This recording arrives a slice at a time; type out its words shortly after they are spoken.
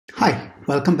Hi,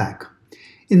 welcome back.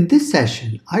 In this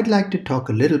session, I'd like to talk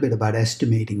a little bit about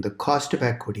estimating the cost of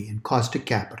equity and cost of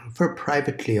capital for a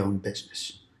privately owned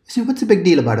business. You see, what's the big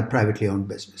deal about a privately owned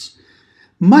business?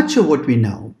 Much of what we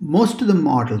know, most of the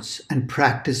models and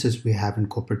practices we have in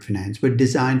corporate finance were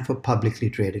designed for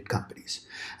publicly traded companies.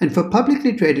 And for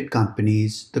publicly traded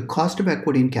companies, the cost of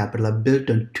equity and capital are built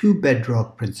on two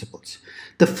bedrock principles.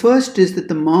 The first is that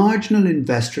the marginal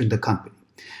investor in the company,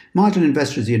 marginal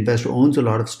investor is the investor who owns a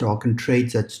lot of stock and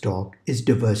trades that stock, is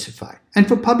diversified. And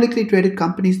for publicly traded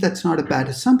companies, that's not a bad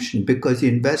assumption because the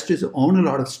investors who own a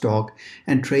lot of stock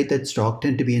and trade that stock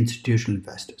tend to be institutional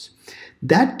investors.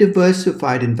 That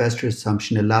diversified investor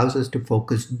assumption allows us to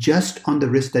focus just on the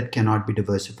risk that cannot be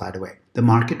diversified away, the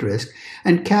market risk,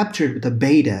 and captured with a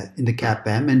beta in the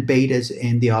CAPM and betas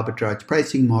in the arbitrage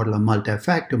pricing model or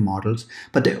multi-factor models,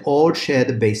 but they all share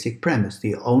the basic premise.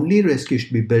 The only risk you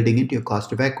should be building into your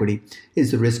cost of equity is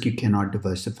the risk you cannot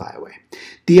diversify away.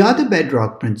 The other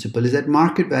bedrock principle is that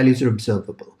market values are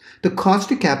observable. The cost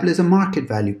of capital is a market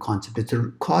value concept. It's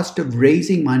the cost of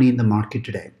raising money in the market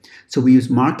today. So we use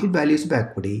market values of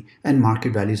equity and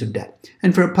market values of debt.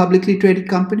 And for a publicly traded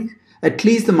company, at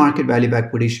least the market value of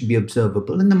equity should be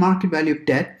observable. And the market value of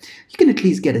debt, you can at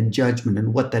least get a judgment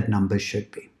on what that number should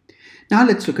be. Now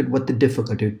let's look at what the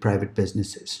difficulty with private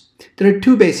business is. There are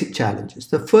two basic challenges.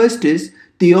 The first is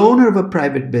the owner of a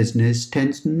private business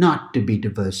tends not to be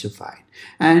diversified.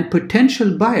 And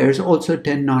potential buyers also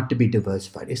tend not to be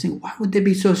diversified. You're saying, why would they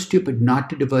be so stupid not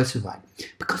to diversify?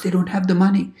 Because they don't have the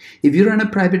money. If you run a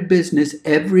private business,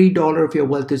 every dollar of your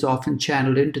wealth is often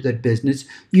channeled into that business.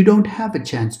 You don't have a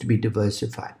chance to be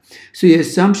diversified. So the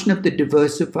assumption of the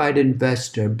diversified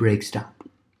investor breaks down.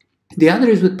 The other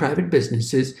is with private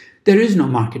businesses, there is no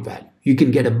market value. You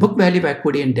can get a book value of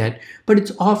equity and debt, but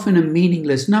it's often a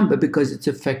meaningless number because it's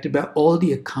affected by all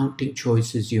the accounting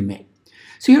choices you make.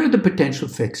 So here are the potential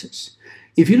fixes.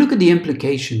 If you look at the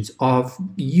implications of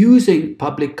using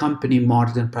public company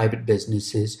models in private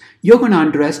businesses, you're going to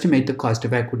underestimate the cost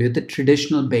of equity with the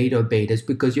traditional beta or betas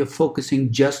because you're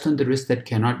focusing just on the risk that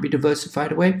cannot be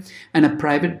diversified away, and a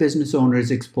private business owner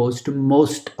is exposed to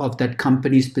most of that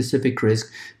company-specific risk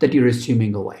that you're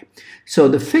assuming away. So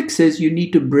the fix is you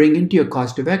need to bring into your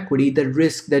cost of equity the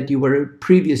risk that you were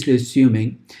previously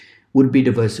assuming would be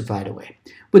diversified away.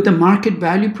 With the market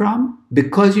value problem,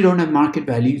 because you don't have market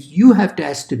values, you have to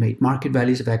estimate market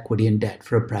values of equity and debt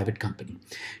for a private company.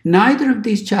 Neither of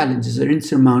these challenges are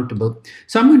insurmountable,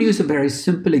 so I'm going to use a very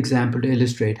simple example to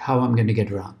illustrate how I'm going to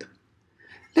get around them.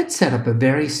 Let's set up a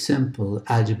very simple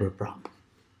algebra problem.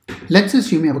 Let's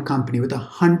assume you have a company with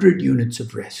 100 units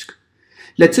of risk.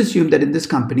 Let's assume that in this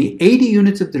company, 80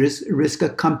 units of the risk are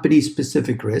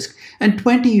company-specific risk and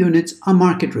 20 units are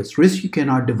market risk you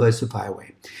cannot diversify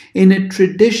away. In a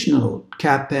traditional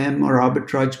CAPM or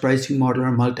arbitrage pricing model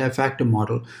or multi-factor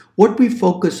model, what we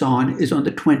focus on is on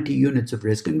the 20 units of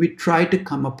risk, and we try to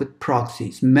come up with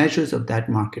proxies, measures of that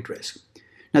market risk.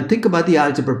 Now think about the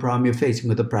algebra problem you're facing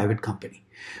with a private company.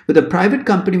 With a private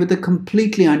company with a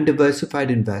completely undiversified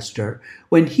investor,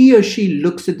 when he or she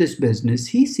looks at this business,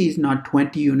 he sees not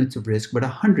 20 units of risk, but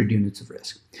 100 units of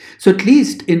risk. So at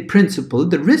least in principle,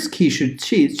 the risk he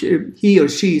or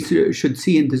she should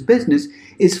see in this business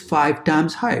is 5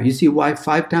 times higher. You see why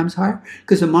 5 times higher?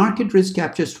 Because the market risk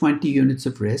captures 20 units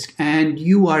of risk and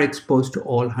you are exposed to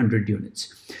all 100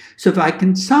 units. So if I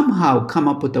can somehow come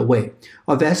up with a way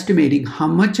of estimating how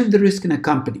much of the risk in a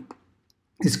company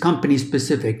is company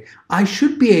specific, I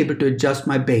should be able to adjust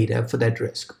my beta for that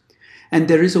risk. And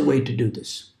there is a way to do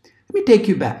this. Let me take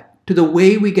you back to the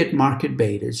way we get market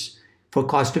betas for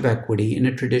cost of equity in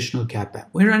a traditional CAPM.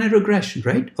 We run a regression,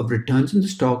 right, of returns in the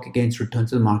stock against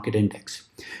returns in the market index.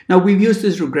 Now, we've used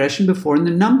this regression before, and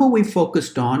the number we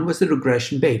focused on was the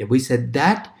regression beta. We said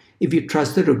that, if you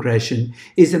trust the regression,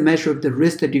 is a measure of the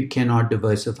risk that you cannot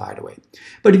diversify away.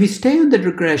 But if you stay on that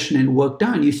regression and work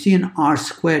down, you see an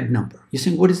R-squared number. You're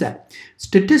saying, what is that?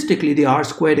 Statistically, the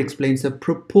R-squared explains the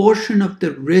proportion of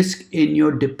the risk in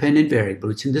your dependent variable,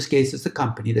 which in this case is the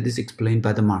company, that is explained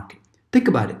by the market. Think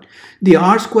about it. The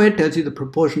R-squared tells you the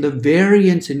proportion of the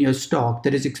variance in your stock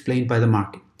that is explained by the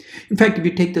market. In fact, if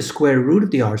you take the square root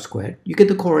of the R-squared, you get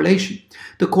the correlation.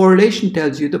 The correlation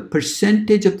tells you the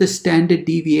percentage of the standard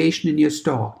deviation in your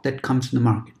stock that comes from the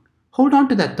market. Hold on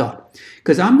to that thought,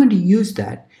 because I'm going to use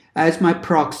that as my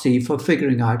proxy for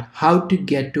figuring out how to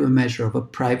get to a measure of a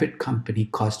private company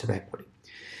cost of equity.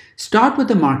 Start with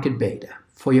the market beta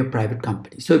for your private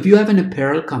company. So if you have an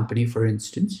apparel company, for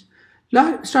instance,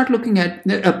 start looking at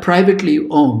a privately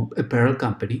owned apparel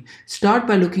company. Start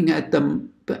by looking at the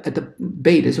at the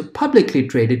betas of publicly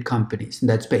traded companies in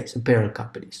that space, apparel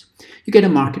companies. You get a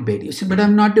market beta. You say, but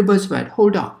I'm not diversified.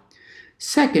 Hold on.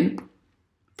 Second,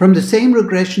 from the same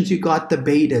regressions you got the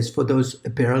betas for those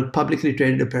publicly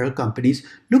traded apparel companies,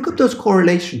 look up those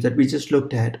correlations that we just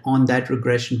looked at on that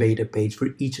regression beta page for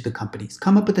each of the companies.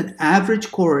 Come up with an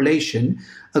average correlation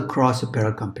across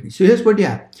apparel companies. So here's what you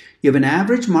have. You have an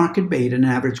average market beta and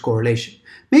an average correlation.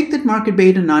 Make that market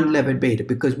beta an unlevered beta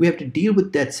because we have to deal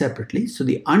with that separately. So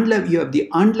you have the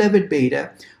unlevered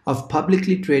beta of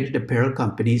publicly traded apparel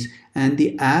companies and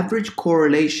the average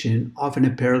correlation of an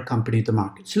apparel company to the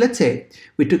market. So let's say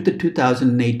we took the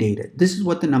 2008 data. This is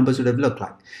what the numbers would have looked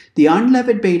like. The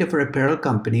unlevered beta for apparel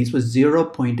companies was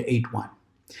 0.81.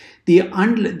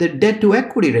 The debt to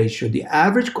equity ratio, the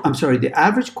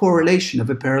average correlation of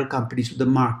apparel companies with the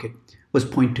market was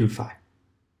 0.25.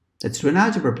 Let's do an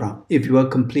algebra problem. If you are a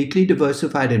completely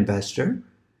diversified investor,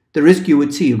 the risk you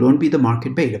would see won't be the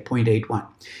market beta, 0.81.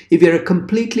 If you're a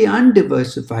completely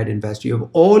undiversified investor, you have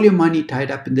all your money tied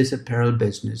up in this apparel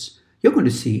business, you're going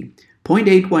to see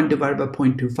 0.81 divided by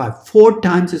 0.25, 4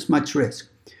 times as much risk,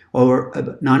 or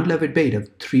a non-levered beta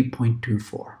of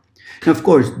 3.24. Now, of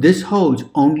course, this holds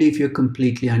only if you're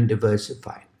completely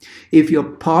undiversified. If you're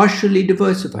partially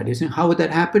diversified, you're saying, how would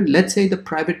that happen? Let's say the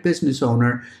private business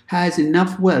owner has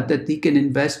enough wealth that he can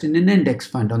invest in an index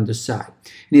fund on the side.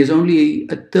 And he has only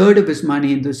a third of his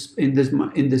money in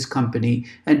this company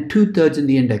and 2/3 in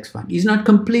the index fund. He's not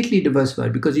completely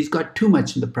diversified because he's got too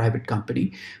much in the private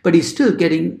company, but he's still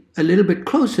getting a little bit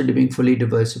closer to being fully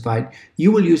diversified.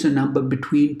 You will use a number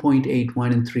between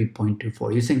 0.81 and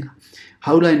 3.24. You're saying,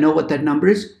 how do I know what that number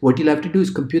is? What you'll have to do is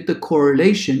compute the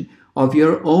correlation of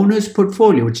your owner's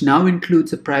portfolio, which now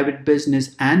includes a private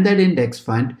business and that index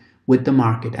fund, with the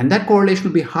market. And that correlation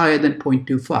will be higher than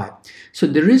 0.25. So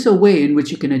there is a way in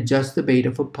which you can adjust the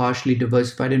beta for partially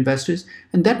diversified investors.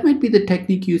 And that might be the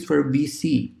technique used for a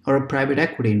VC or a private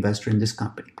equity investor in this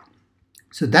company.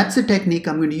 So that's the technique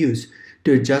I'm going to use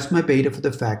to adjust my beta for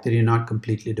the fact that you're not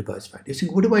completely diversified. You're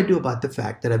saying, what do I do about the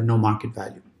fact that I have no market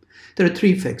value? There are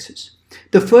 3 fixes.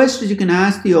 The first is you can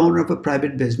ask the owner of a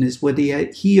private business whether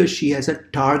he or she has a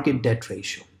target debt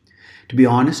ratio. To be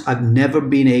honest, I've never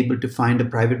been able to find a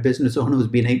private business owner who's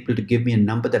been able to give me a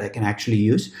number that I can actually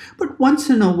use. But once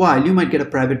in a while, you might get a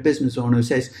private business owner who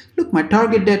says, look, my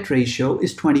target debt ratio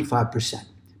is 25%.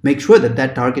 Make sure that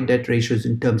that target debt ratio is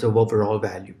in terms of overall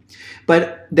value.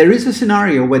 But there is a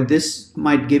scenario where this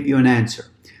might give you an answer.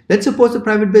 Let's suppose the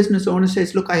private business owner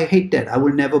says, look, I hate debt. I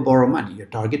will never borrow money. Your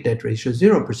target debt ratio is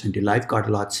 0%. Your life got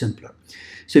a lot simpler.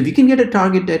 So if you can get a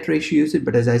target debt ratio, use it.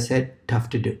 But as I said, tough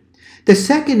to do. The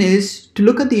second is to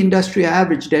look at the industry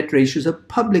average debt ratios of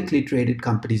publicly traded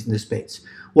companies in the space.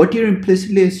 What you're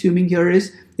implicitly assuming here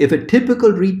is if a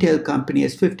typical retail company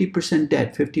has 50%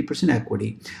 debt, 50%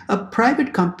 equity, a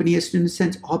private company has to, in a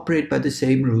sense, operate by the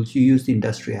same rules. You use the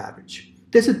industry average.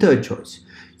 There's a third choice.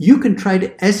 You can try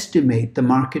to estimate the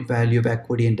market value of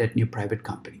equity and debt in your private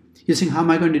company. You're saying, how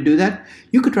am I going to do that?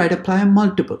 You could try to apply a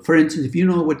multiple. For instance, if you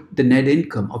know what the net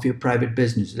income of your private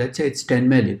business is, let's say it's 10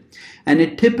 million, and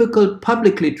a typical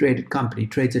publicly traded company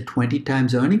trades at 20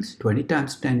 times earnings, 20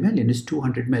 times 10 million is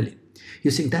 200 million.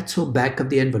 You're saying that's so back of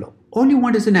the envelope. All you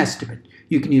want is an estimate.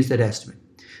 You can use that estimate.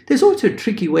 There's also a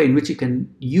tricky way in which you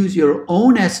can use your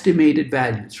own estimated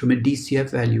values from a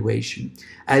DCF valuation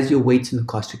as your weights in the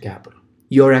cost of capital,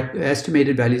 your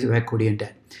estimated values of equity and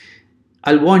debt.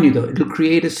 I'll warn you though, it'll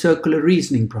create a circular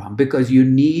reasoning problem because you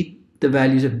need the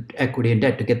values of equity and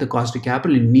debt to get the cost of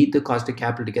capital, and you need the cost of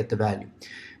capital to get the value.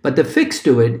 But the fix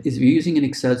to it is if you're using an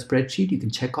Excel spreadsheet, you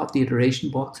can check off the iteration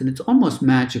box and it's almost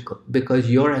magical because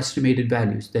your estimated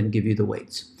values then give you the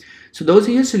weights. So those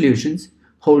are your solutions.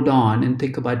 Hold on and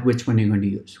think about which one you're going to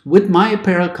use. With my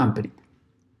apparel company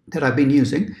that I've been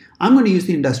using, I'm going to use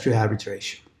the industry average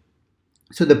ratio.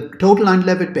 So the total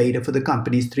unlevered beta for the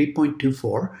company is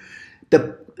 3.24.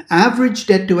 The average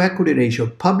debt to equity ratio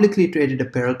of publicly traded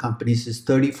apparel companies is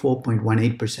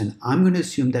 34.18%. I'm going to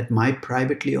assume that my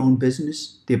privately owned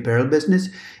business, the apparel business,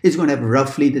 is going to have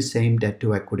roughly the same debt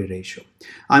to equity ratio.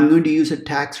 I'm going to use a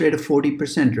tax rate of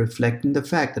 40%, reflecting the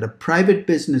fact that a private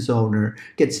business owner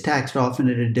gets taxed often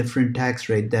at a different tax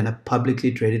rate than a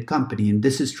publicly traded company. And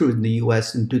this is true in the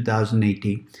US in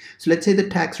 2018. So let's say the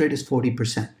tax rate is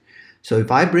 40%. So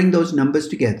if I bring those numbers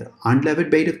together,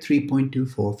 unlevered beta of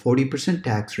 3.24, 40%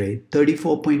 tax rate,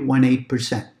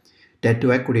 34.18% debt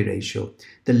to equity ratio,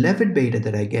 the levered beta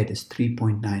that I get is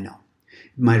 3.90.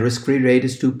 My risk-free rate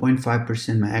is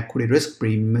 2.5%, my equity risk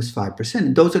premium is 5%.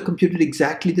 And those are computed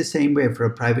exactly the same way for a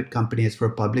private company as for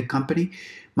a public company.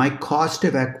 My cost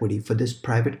of equity for this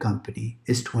private company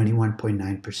is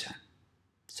 21.9%.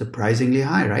 Surprisingly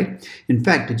high, right? In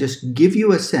fact, to just give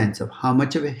you a sense of how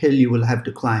much of a hill you will have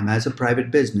to climb as a private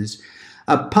business,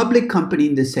 a public company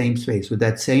in the same space with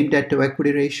that same debt to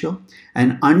equity ratio,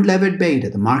 an unlevered beta,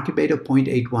 the market beta of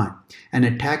 0.81, and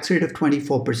a tax rate of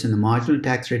 24%, the marginal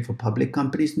tax rate for public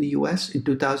companies in the US in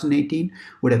 2018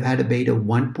 would have had a beta of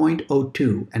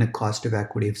 1.02 and a cost of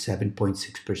equity of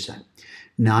 7.6%.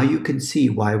 Now you can see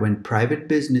why when private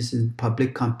businesses and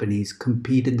public companies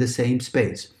compete in the same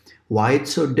space, why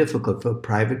it's so difficult for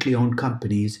privately owned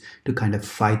companies to kind of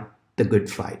fight the good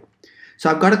fight. So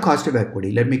I've got a cost of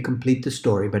equity. Let me complete the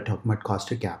story by talking about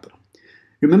cost of capital.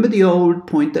 Remember the old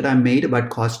point that I made about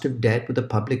cost of debt with a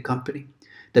public company?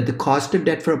 That the cost of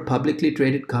debt for a publicly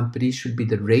traded company should be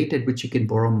the rate at which you can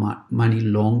borrow money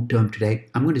long term today.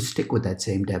 I'm going to stick with that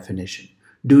same definition.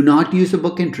 Do not use a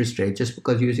book interest rate just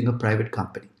because you're using a private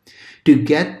company. To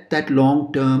get that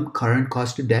long-term current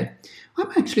cost of debt, I'm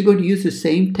actually going to use the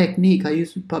same technique I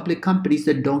use with public companies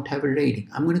that don't have a rating.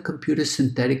 I'm going to compute a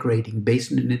synthetic rating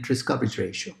based on an interest coverage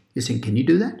ratio. You're saying, can you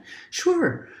do that?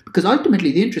 Sure, because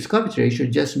ultimately the interest coverage ratio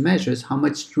just measures how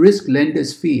much risk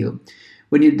lenders feel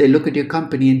when they look at your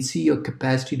company and see your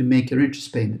capacity to make your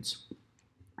interest payments.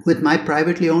 With my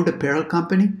privately owned apparel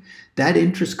company, that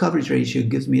interest coverage ratio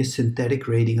gives me a synthetic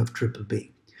rating of BBB.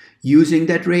 Using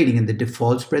that rating and the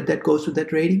default spread that goes with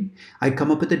that rating, I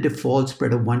come up with a default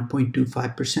spread of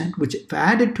 1.25%, which if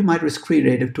added to my risk-free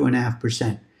rate of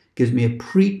 2.5%, gives me a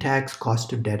pre-tax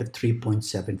cost of debt of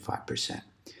 3.75%.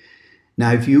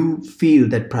 Now, if you feel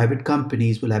that private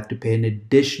companies will have to pay an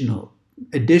additional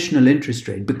interest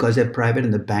rate because they're private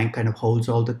and the bank kind of holds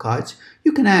all the cards,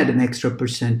 you can add an extra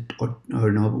percent or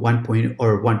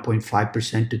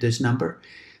 1.5% to this number.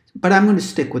 But I'm going to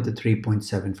stick with the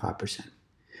 3.75%.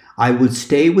 I will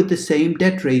stay with the same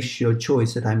debt ratio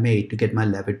choice that I made to get my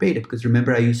levered beta, because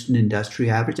remember I used an industry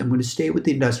average. I'm going to stay with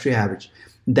the industry average.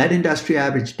 That industry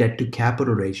average debt to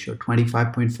capital ratio,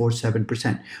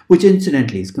 25.47%, which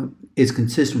incidentally is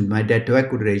consistent with my debt to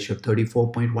equity ratio of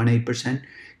 34.18%,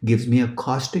 gives me a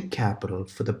cost of capital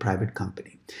for the private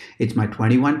company. It's my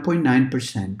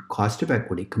 21.9% cost of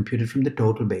equity computed from the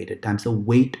total beta times the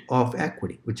weight of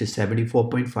equity, which is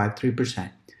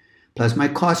 74.53%. Plus my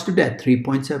cost of debt,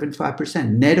 3.75%,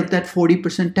 net of that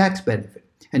 40% tax benefit.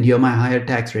 And here my higher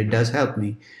tax rate does help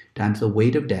me, times the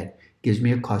weight of debt, gives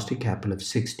me a cost of capital of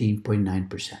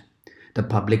 16.9%. The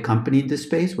public company in this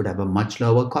space would have a much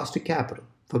lower cost of capital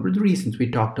for the reasons we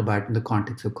talked about in the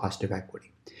context of cost of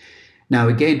equity. Now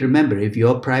again, remember, if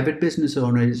your private business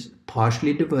owner is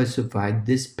partially diversified,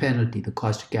 this penalty, the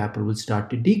cost of capital, will start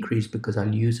to decrease because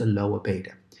I'll use a lower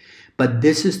beta. But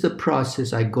this is the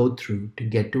process I go through to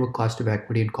get to a cost of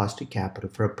equity and cost of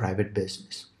capital for a private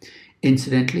business.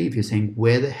 Incidentally, if you're saying,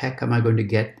 where the heck am I going to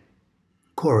get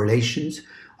correlations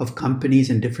of companies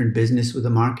and different business with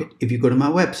the market? If you go to my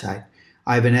website,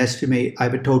 I have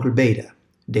a total beta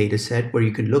data set where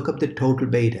you can look up the total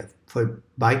beta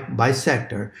by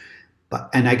sector.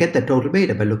 And I get the total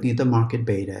beta by looking at the market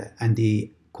beta and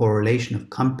the correlation of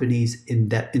companies in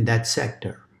that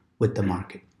sector with the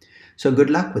market. So good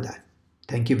luck with that.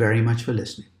 Thank you very much for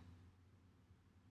listening.